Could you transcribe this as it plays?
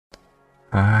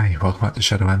Hi, welcome back to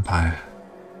Shadow Empire.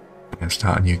 We're going to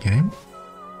start a new game.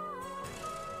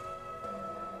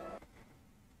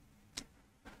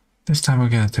 This time we're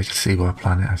going to take a seaworld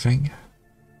planet, I think.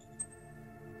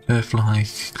 Earth-like,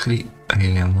 complete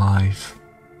alien life.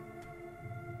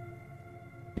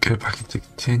 Go back into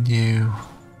continue.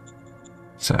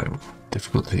 So,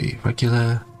 difficulty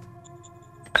regular.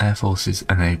 Air Forces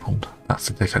enabled. That's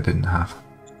the tick I didn't have.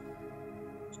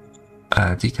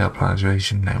 Detailed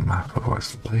planetization, no map,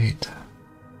 otherwise complete.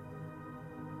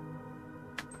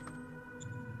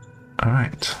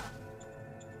 Alright.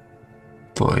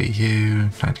 For EU,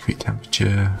 9-degree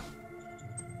temperature.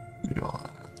 We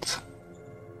want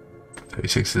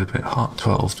 36 is a bit hot,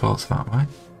 12's about right.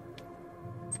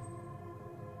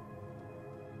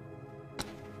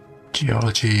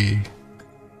 Geology.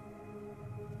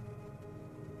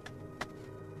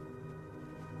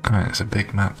 Alright, there's a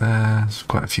big map there, there's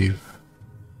quite a few.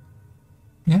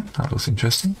 Yeah, that looks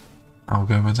interesting. I'll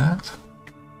go with that.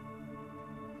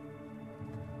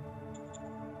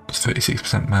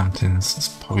 36% mountains, it's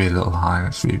probably a little high,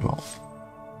 let's re-roll.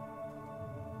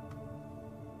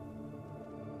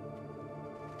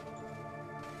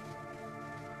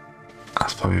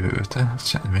 That's probably a bit better, let's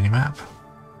check the mini-map.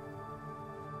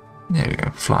 There we go,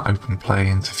 flat open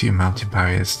plains, a few mountain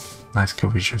barriers, nice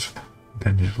coverage of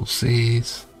impenetrable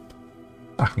seas.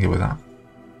 I can go with that.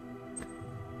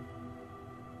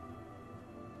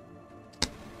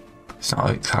 It's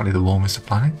not exactly the warmest of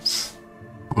planets.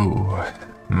 Ooh,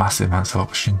 massive amounts of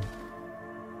oxygen.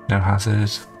 No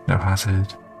hazard, no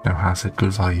hazard, no hazard,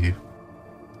 good value.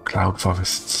 Cloud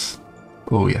forests.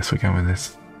 Oh yes, we're going with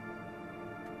this.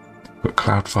 Got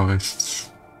cloud forests.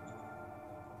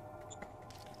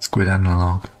 Squid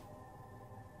analog.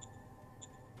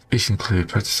 Species include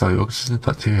protozoa organisms,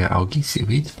 bacteria, algae,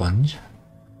 seaweed, sponge,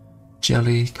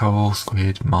 jelly, coral,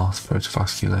 squid, moss,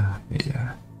 protovascular.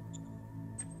 Yeah.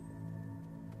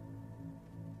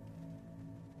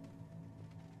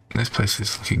 This place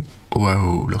is looking.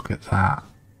 Whoa, look at that.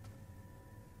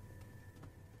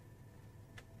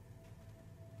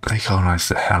 They colonised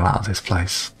the hell out of this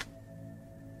place.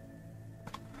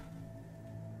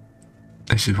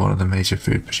 This is one of the major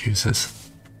food producers.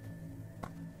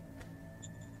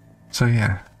 So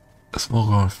yeah, a small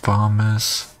group of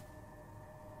farmers,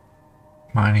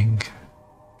 mining,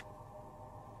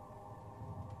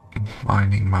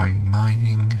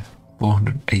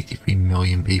 483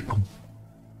 million people,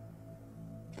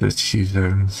 32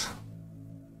 zones,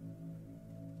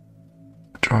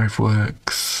 drive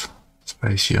works,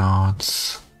 space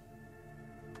yards,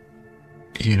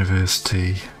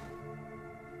 university,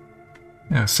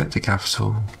 sector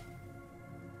capital.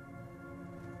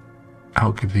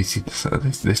 How could we see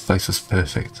this place was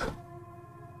perfect.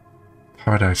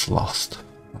 Paradise Lost.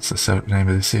 That's the name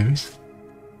of the series.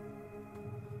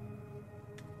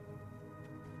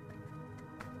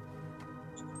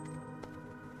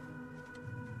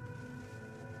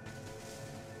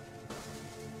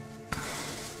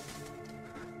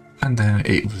 And then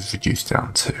it was reduced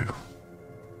down to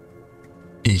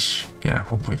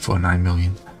 1.49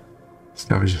 million.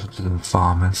 Scavengers and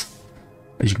farmers.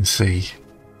 As you can see,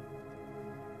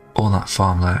 all that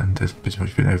farmland has pretty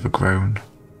much been overgrown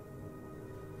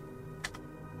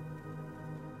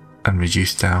and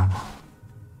reduced down.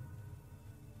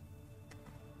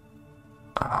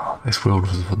 Oh, this world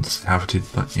was once inhabited,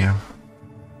 but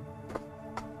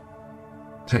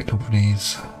tech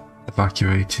companies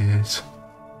evacuated,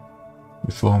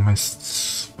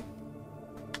 reformists,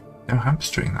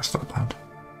 hamstring, that's not bad.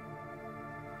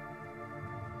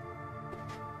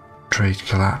 Trade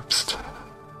collapsed.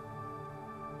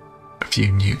 A few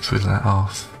nukes were let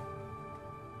off.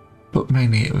 But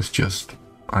mainly it was just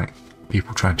like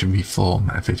people trying to reform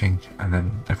everything and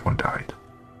then everyone died.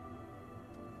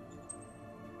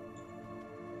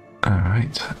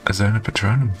 Alright, a zona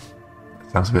patronum.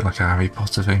 Sounds a bit like a Harry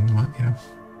Potter thing, but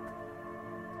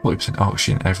 40%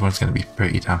 oxygen, everyone's going to be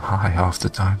pretty damn high half the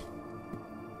time.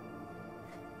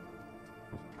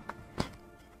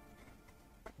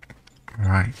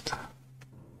 Right.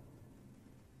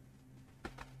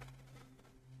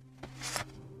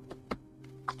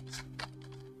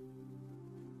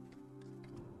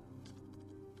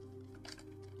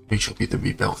 We shall be the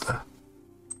rebuilder.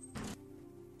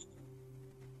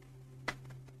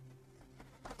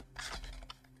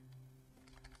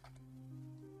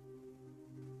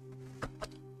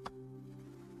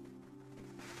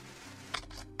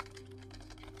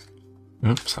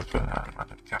 Oops, I've got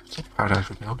random capital. Paradise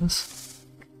Rebuilders.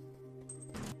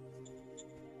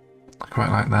 I quite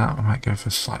like that. I might go for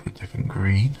a slightly different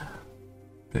green.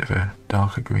 Bit of a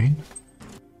darker green.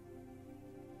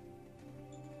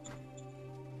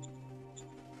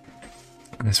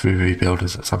 Let's rebuild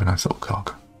us. Let's have a nice little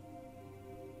cog.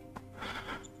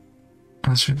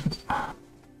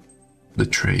 The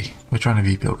tree. We're trying to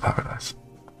rebuild paradise.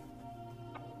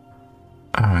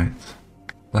 Alright.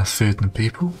 Less food than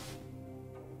people.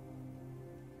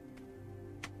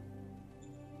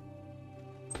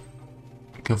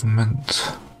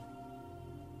 Government.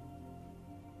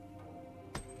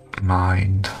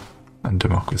 Mind. And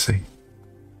democracy.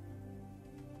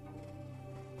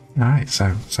 Alright,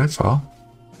 so far.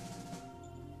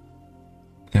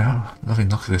 Yeah, lovely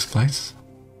look at this place.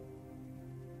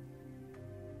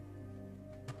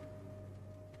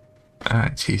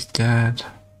 Alright, he's dead.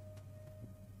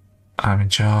 I'm in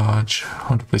charge.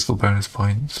 100 political bonus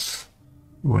points.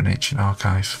 Ooh, an ancient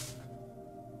archive.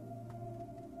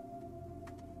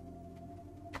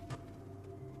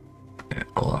 Yeah,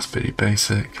 well, that's pretty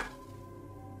basic.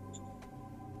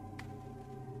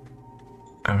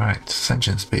 Alright,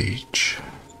 Ascension speech.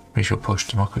 We shall push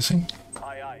democracy.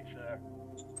 Aye, aye, sir.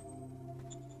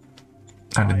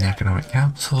 And in the Economic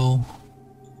Council.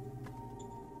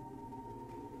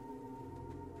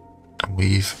 And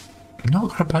we've not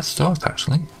got a bad start,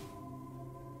 actually.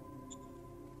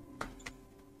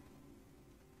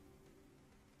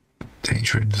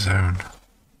 Danger in the zone.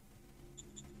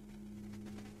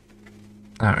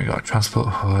 Now we got a transport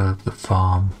hub, the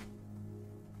farm.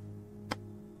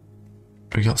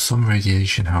 We got some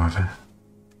radiation, however.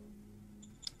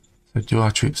 So do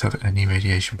our troops have any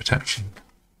radiation protection?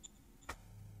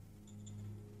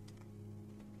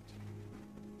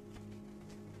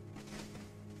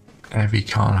 Every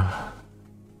corner.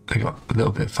 They got a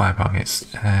little bit of firepower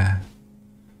against air.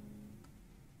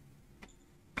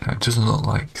 It doesn't look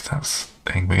like that's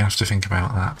the thing. We have to think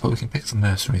about that, but we can pick some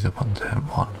mercenaries up on turn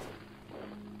 1.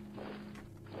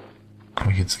 And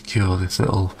we can secure this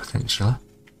little peninsula.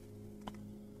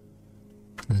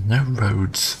 There's no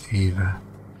roads either.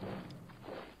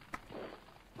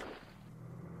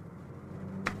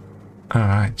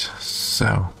 Alright,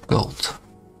 so, gold.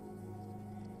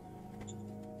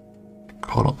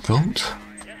 Call up gold.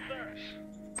 Yes, sir.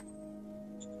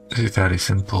 This is fairly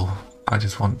simple. I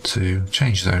just want to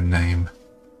change zone name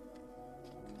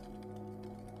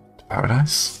to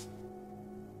Paradise.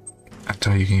 I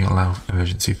tell you can allow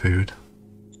emergency food.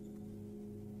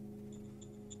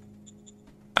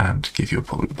 And give you a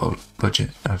public budget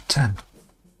of 10.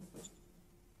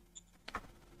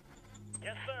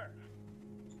 Yes, sir.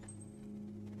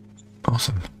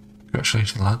 Awesome.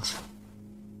 Congratulations, lads.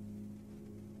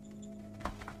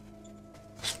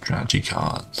 Strategy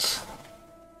cards.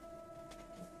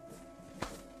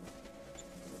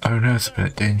 Oh no, it's a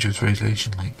bit dangerous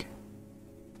radiation leak.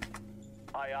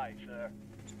 Aye, aye, sir.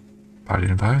 I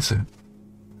didn't virus it.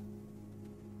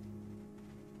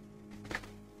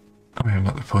 I haven't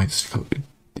got the points to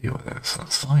deal with it, so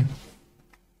that's fine.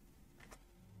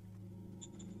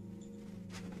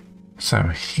 So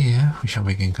here we shall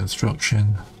begin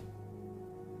construction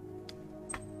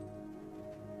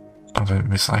of a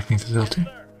recycling facility.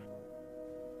 Sir.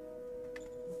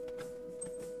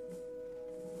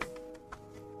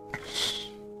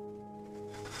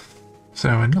 So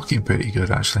we're looking pretty good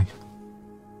actually.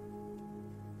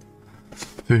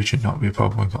 Food should not be a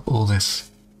problem. We've got all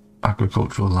this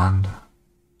agricultural land.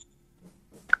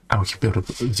 And we can build up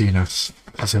Xenos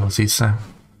facilities, so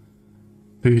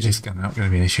food is not going to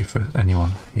be an issue for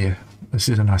anyone here. This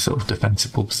is a nice little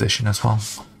defensible position as well.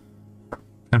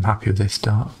 I'm happy with this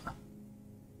start.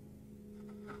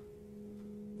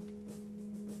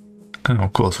 And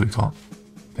of course we've got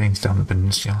things down the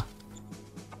peninsula.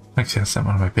 Actually I sent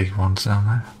one of my big ones down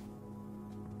there.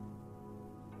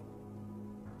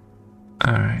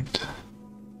 Alright.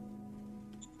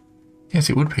 Yes,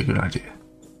 it would be a good idea.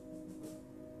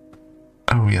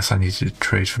 Oh yes, I need to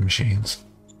trade for machines.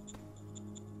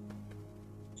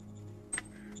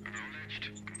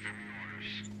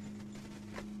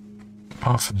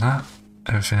 Apart from that,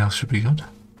 everything else should be good.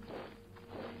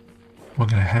 We're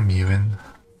going to hem you in.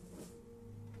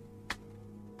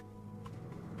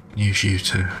 Use you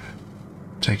to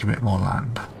take a bit more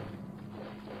land.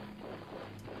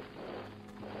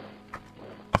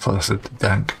 I thought that's a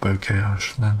dank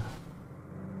bocage then.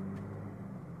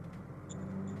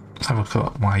 Let's have a look at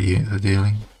what my units are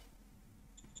dealing.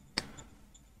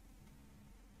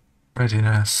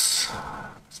 Readiness,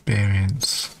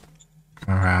 experience,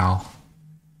 morale.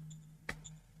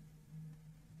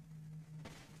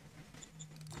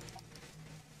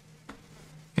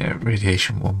 Yeah,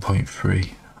 radiation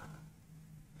 1.3.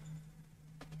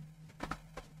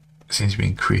 Seems to be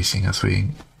increasing as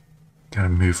we kind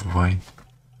of move away.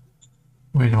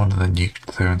 We're in one of the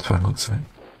nuclear by the looks of it.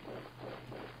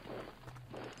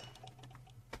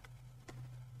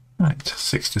 Right,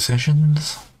 6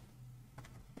 decisions.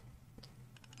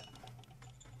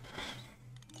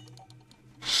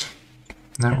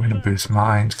 Now we're going to boost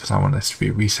mines because I want this to be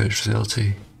a research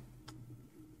facility.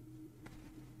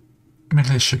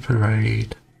 Militia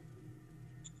parade.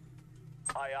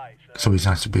 Aye, aye, It's sir. always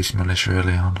nice to boost militia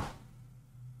early on.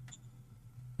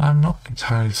 I'm not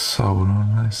entirely sold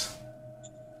on this.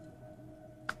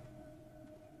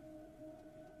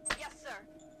 Yes, sir.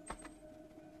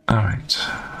 Alright.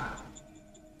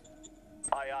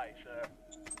 Aye, aye, sir.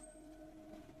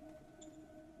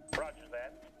 Roger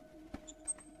that.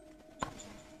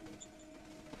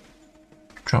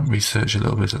 Drop research a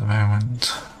little bit at the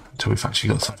moment until we've actually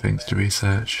got some things to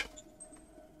research.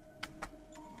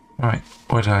 Right,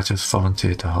 where did I just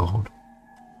volunteer to hold?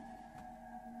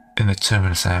 In the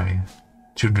terminus area.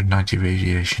 290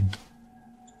 radiation.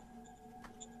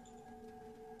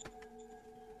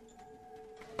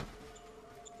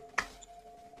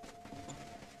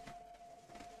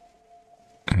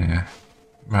 Yeah,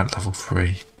 we're at level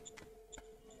 3.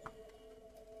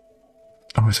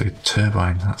 Oh, it's a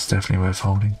turbine, that's definitely worth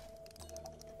holding.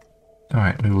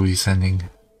 Alright, we will be sending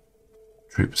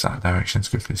troops that direction as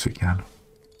quickly as we can.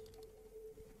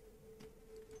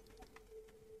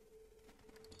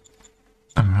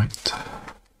 Alright.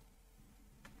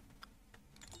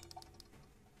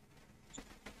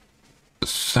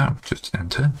 So, just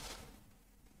enter.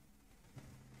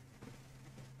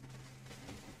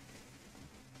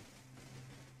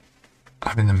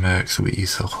 Having the mercs with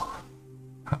Easel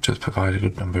have just provided a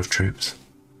good number of troops.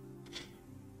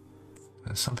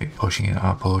 There's something pushing in at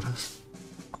our borders.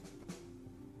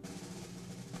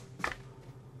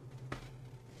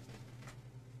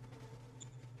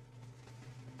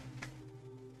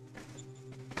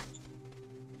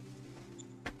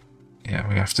 Yeah,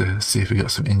 we have to see if we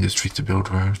got some industry to build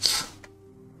roads.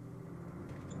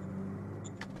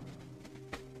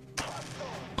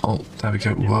 Oh, there we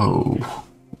go. Whoa.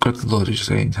 Good lord, it's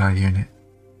just an entire unit.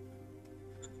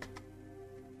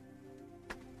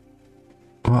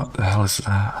 What the hell is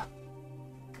that?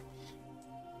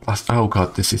 Oh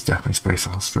god, this is definitely Space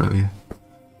Australia.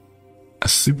 A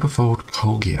superfold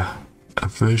Colgia. A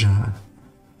version of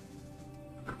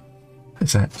it.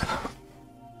 Is it?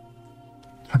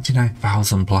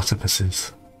 29,000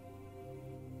 platypuses.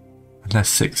 And they're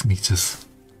 6 meters.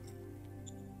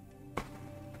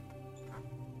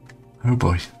 Oh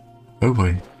boy. Oh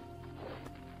boy.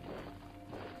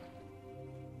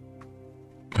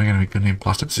 We're going to be gunning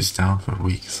platypuses down for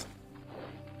weeks.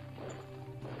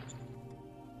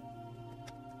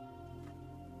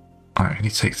 Alright, we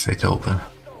need to take state open.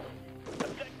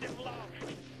 Objective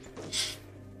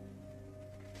lost.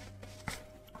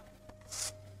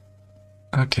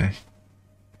 Okay.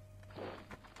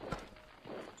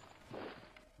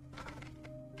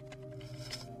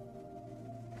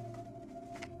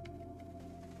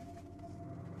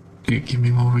 You give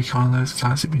me more recon on those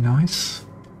guys, it'd be nice.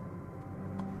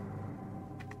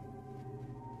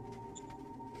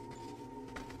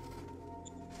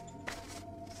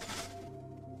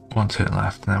 One turn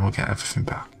left and then we'll get everything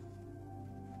back.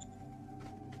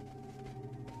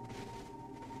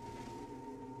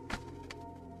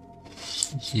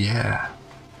 Yeah.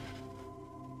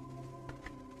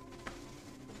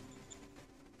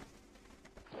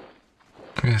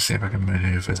 I'm gonna see if I can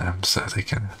maneuver them so they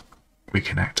can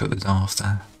reconnect at the north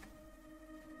there.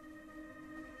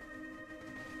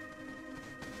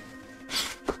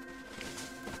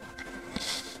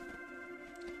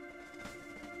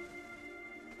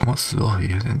 What's the door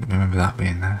here? I didn't remember that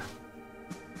being there.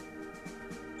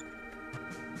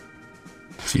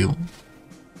 Fuel.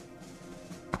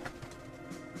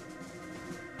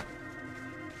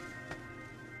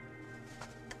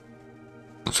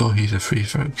 So he's a free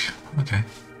folk. Okay.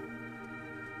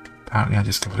 Apparently I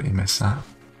just completely missed that.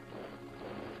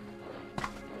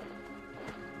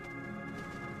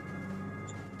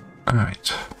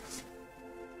 Alright.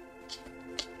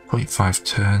 0.5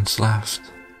 turns left.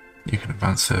 You can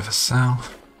advance further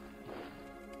south.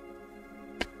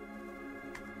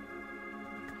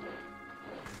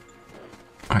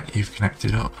 Right, you've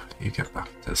connected up. You get back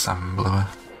to the salmon blower.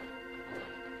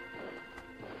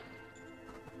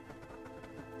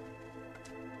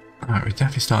 Alright, we're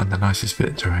definitely starting the nicest bit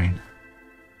of terrain.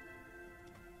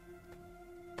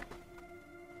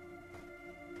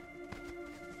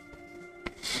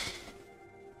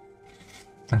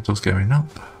 Metal's going up.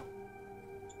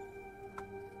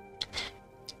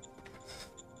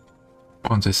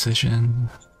 One decision.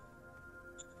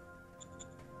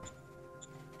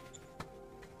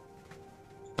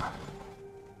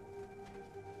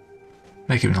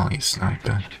 Make him not a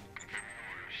sniper.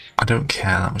 I don't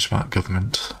care that much about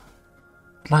government.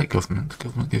 Like government.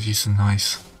 Government gives you some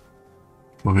nice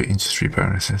industry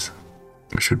bonuses,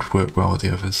 which would work well with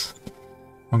the others.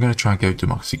 I'm going to try and go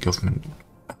democracy government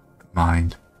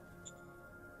mind.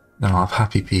 Then I'll have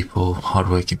happy people,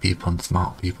 hardworking people, and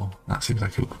smart people. That seems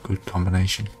like a good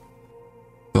combination.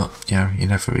 But, you know, you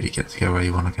never really get to go where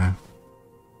you want to go.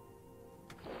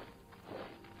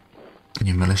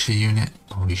 New militia unit,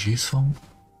 always useful.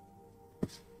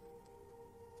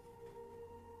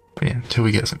 But yeah, until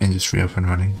we get some industry up and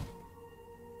running,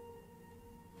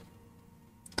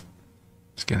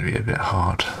 it's going to be a bit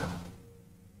hard.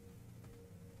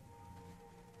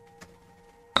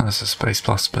 And there's a space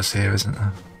platypus here, isn't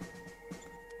there?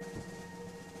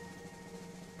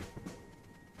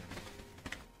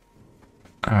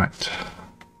 Alright.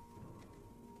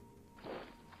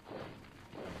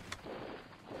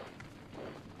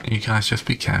 You guys just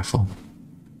be careful.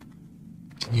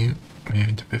 Can you move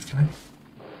into Bivcany?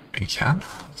 You can.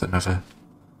 That's another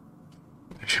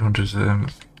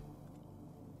 200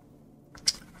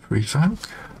 free folk.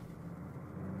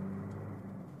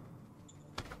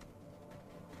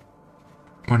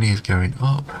 Money is going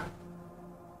up.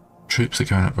 Troops are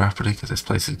going up rapidly because this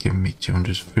place is giving me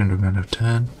 300 men a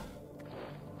turn.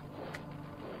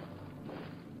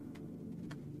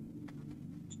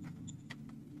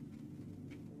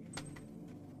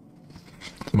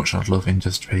 As much as I'd love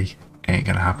industry, it ain't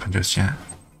gonna happen just yet.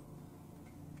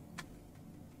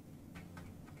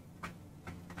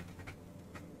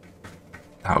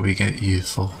 That we get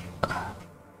useful.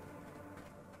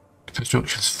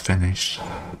 Construction's finished.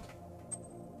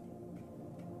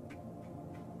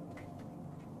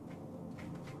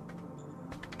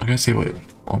 I'm gonna see what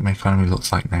my economy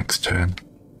looks like next turn.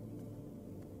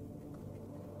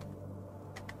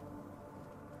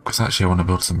 Because actually I want to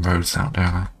build some roads out, don't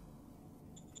I?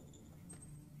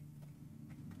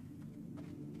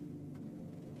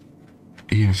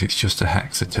 Even if it's just a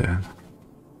hex a turn.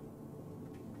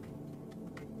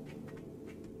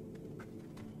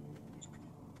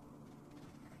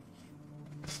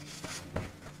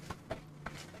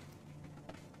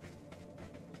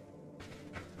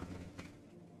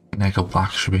 Nickel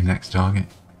black should be next target.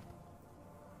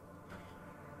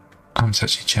 I haven't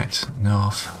actually checked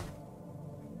north.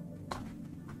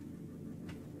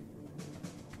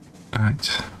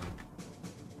 Right.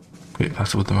 Quick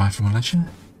battle with the rifle militia.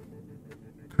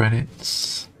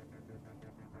 Credits.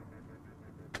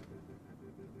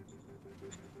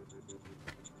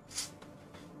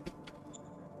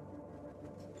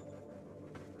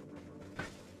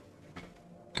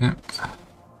 Yep.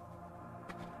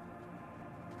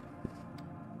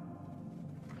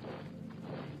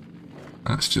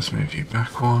 Let's just move you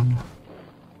back one.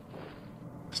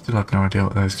 Still have no idea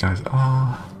what those guys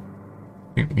are.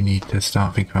 I think we need to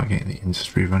start thinking about getting the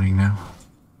industry running now.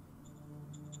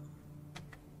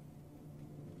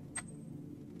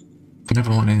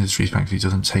 Level 1 industry factory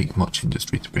doesn't take much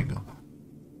industry to bring up.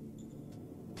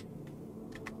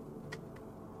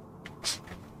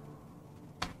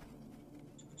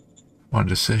 One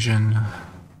decision.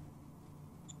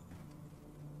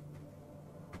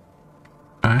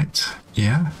 Right,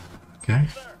 yeah, okay.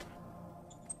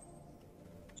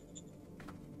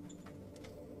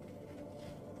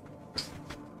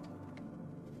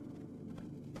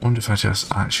 Wonder if I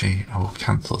just actually, I will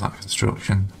cancel that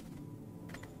construction.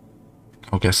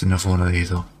 I'll guess another one of these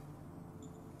up.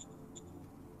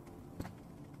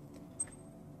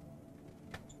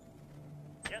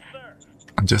 Yes, sir.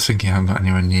 I'm just thinking I haven't got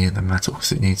anywhere near the metal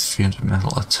because it needs 300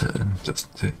 metal a turn,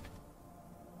 doesn't it?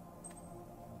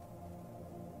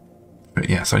 But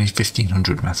yeah, so I need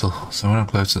 1500 metal, so when I'm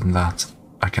closer than that,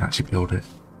 I can actually build it.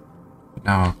 But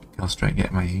now I'll go straight and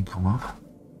get my income up.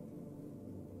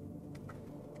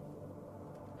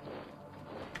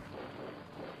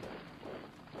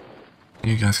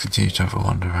 You guys continue to have a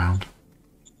wander around.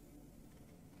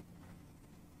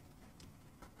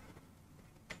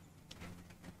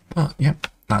 But yep,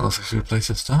 that looks like a good place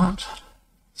to start.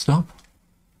 Stop.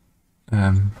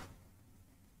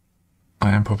 I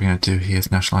am probably going to do here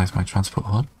is nationalise my transport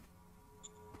hub.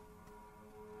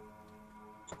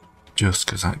 Just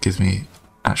because that gives me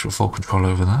actual full control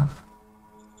over that.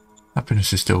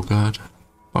 Happiness is still good.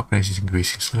 Population is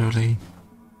increasing slowly.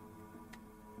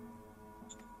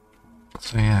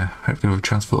 So yeah, hopefully with a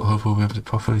transport hub we'll be able to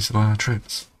properly supply our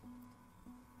troops.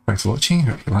 Thanks for watching,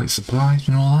 hope you like supplies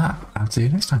and all that. I'll see you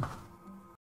next time.